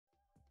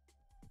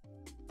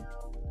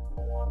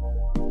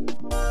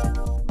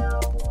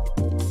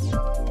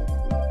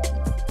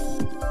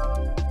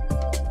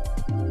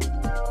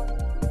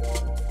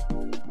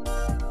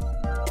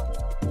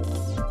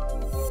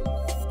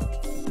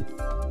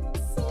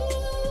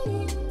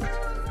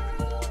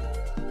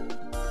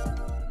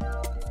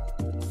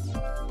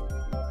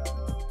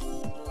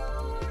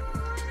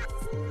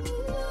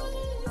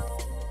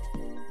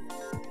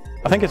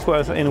I think it's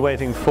worth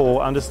innovating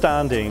for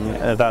understanding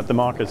that the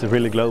market is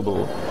really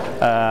global.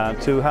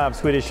 To have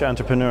Swedish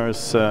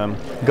entrepreneurs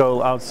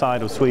go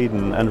outside of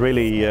Sweden and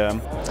really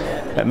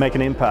make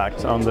an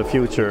impact on the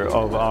future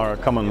of our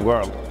common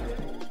world.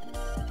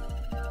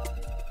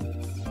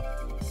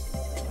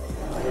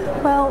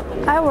 Well,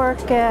 I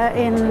work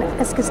in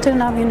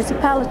Eskilstuna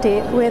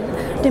municipality with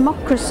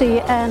democracy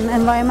and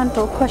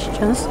environmental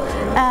questions,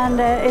 and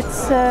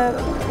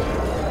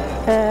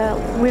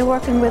we're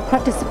working with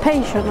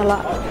participation a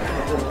lot,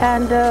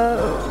 and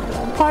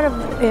part of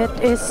it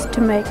is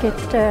to make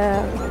it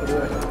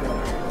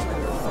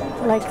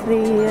like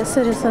the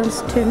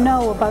citizens to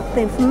know about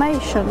the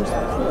information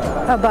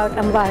about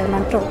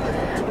environmental.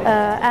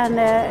 And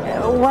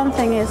one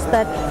thing is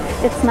that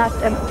it's not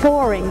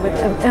boring with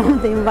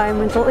the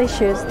environmental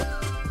issues.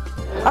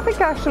 I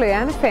think actually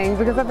anything,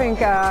 because I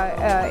think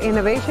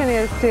innovation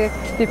is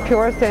the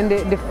purest and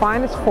the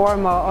finest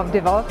form of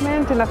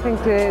development, and I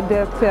think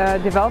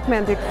that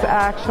development is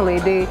actually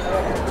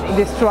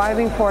the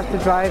striving force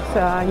that drives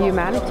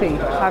humanity,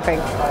 I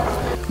think.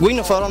 Gå in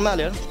och föranmäl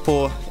er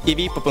på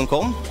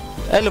ivipo.com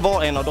eller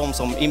var en av dem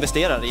som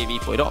investerar i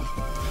Ivipo idag.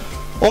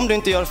 Om du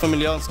inte gör det för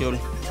miljöns skull,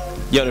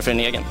 gör det för din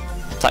egen.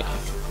 Tack!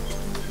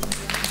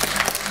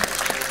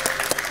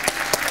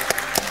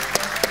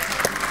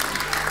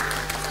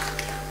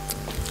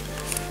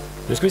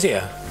 Nu ska vi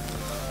se.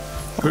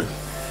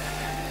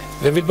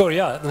 Vem vill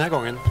börja den här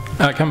gången?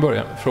 Jag kan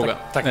börja fråga.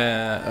 Tack.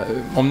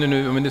 Om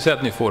ni säger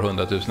att ni får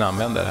 100 000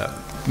 användare här,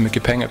 hur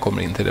mycket pengar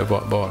kommer in till det?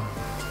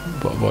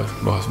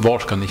 Var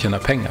ska ni tjäna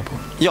pengar på?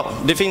 Ja,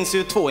 det finns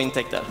ju två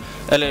intäkter.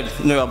 Eller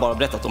nu har jag bara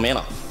berättat om ena.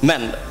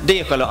 Men det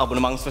är själva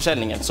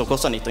abonnemangsförsäljningen som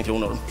kostar 19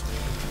 kronor.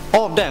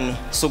 Av den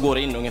så går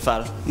det in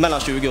ungefär mellan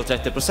 20 och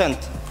 30%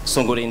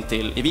 som går in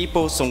till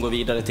Ivipo, som går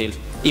vidare till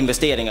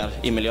investeringar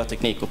i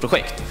miljöteknik och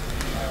projekt.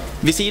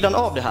 Vid sidan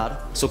av det här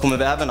så kommer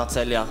vi även att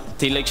sälja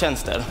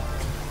tilläggstjänster.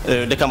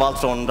 Det kan vara allt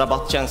från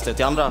rabatttjänster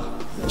till andra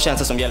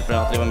tjänster som hjälper en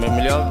att leva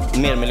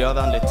mer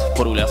miljövänligt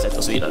på roliga sätt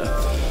och så vidare.